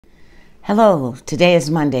Hello, today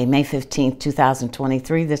is Monday, May 15th,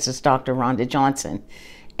 2023. This is Dr. Rhonda Johnson.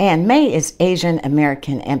 And May is Asian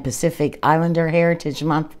American and Pacific Islander Heritage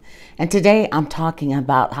Month. And today I'm talking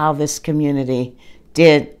about how this community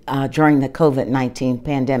did during the COVID-19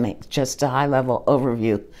 pandemic, just a high-level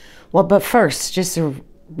overview. Well, but first, just a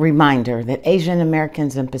reminder that Asian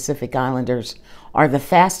Americans and Pacific Islanders are the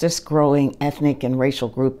fastest growing ethnic and racial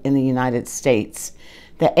group in the United States.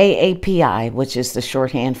 The AAPI, which is the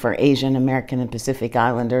shorthand for Asian American and Pacific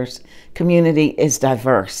Islanders community, is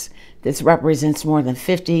diverse. This represents more than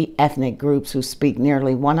 50 ethnic groups who speak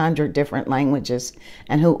nearly 100 different languages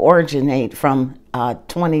and who originate from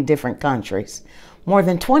 20 different countries. More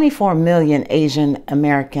than 24 million Asian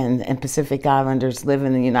American and Pacific Islanders live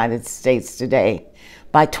in the United States today.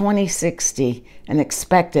 By 2060, an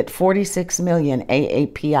expected 46 million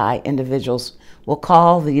AAPI individuals will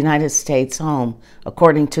call the United States home,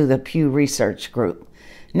 according to the Pew Research Group.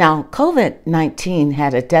 Now, COVID-19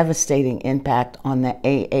 had a devastating impact on the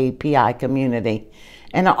AAPI community.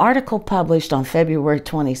 In an article published on February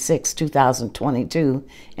 26, 2022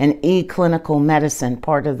 in eClinical Medicine,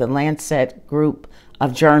 part of the Lancet group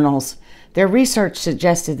of journals, their research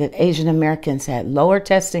suggested that Asian Americans had lower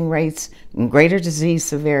testing rates and greater disease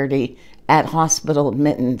severity at hospital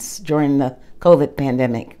admittance during the COVID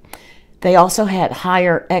pandemic. They also had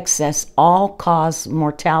higher excess all-cause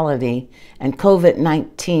mortality and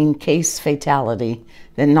COVID-19 case fatality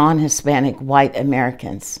than non-Hispanic white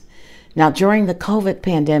Americans. Now, during the COVID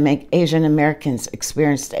pandemic, Asian Americans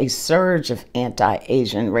experienced a surge of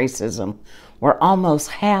anti-Asian racism, where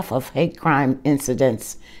almost half of hate crime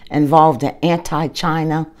incidents involved an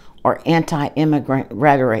anti-China or anti-immigrant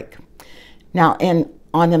rhetoric. Now,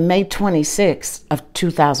 on the May 26th of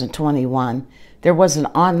 2021, there was an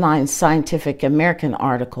online Scientific American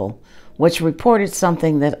article which reported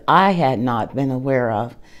something that I had not been aware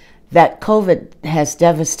of, that COVID has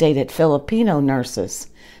devastated Filipino nurses.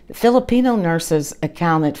 The Filipino nurses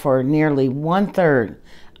accounted for nearly 1/3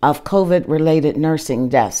 of COVID-related nursing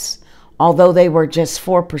deaths, although they were just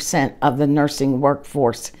 4% of the nursing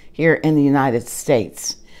workforce here in the United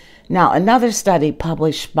States. Now, another study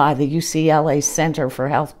published by the UCLA Center for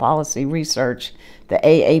Health Policy Research, the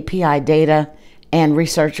AAPI data, and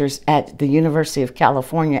researchers at the University of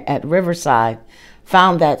California at Riverside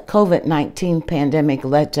found that COVID-19 pandemic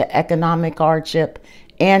led to economic hardship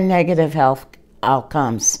and negative health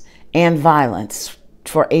outcomes and violence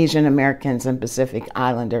for Asian Americans and Pacific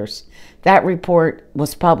Islanders. That report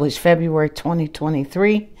was published February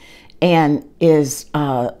 2023 and is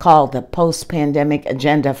called the Post-Pandemic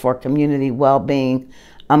Agenda for Community Well-Being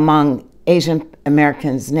Among Asian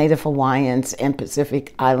Americans, Native Hawaiians, and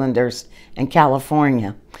Pacific Islanders in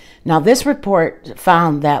California. Now, this report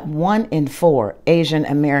found that 1 in 4 Asian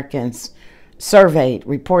Americans surveyed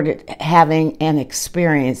reported having and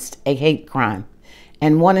experienced a hate crime,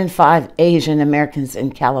 and 1 in 5 Asian Americans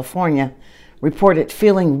in California reported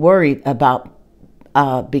feeling worried about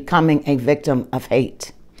becoming a victim of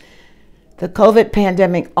hate. The COVID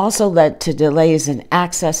pandemic also led to delays in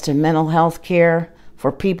access to mental health care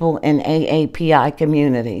for people in AAPI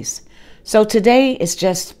communities. So today is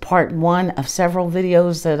just part 1 of several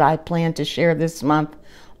videos that I plan to share this month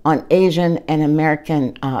on Asian and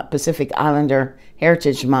American Pacific Islander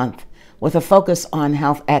Heritage Month, with a focus on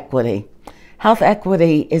health equity. Health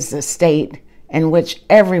equity is the state in which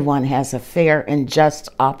everyone has a fair and just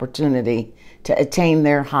opportunity to attain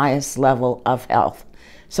their highest level of health.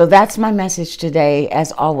 So that's my message today.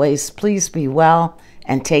 As always, please be well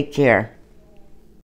and take care.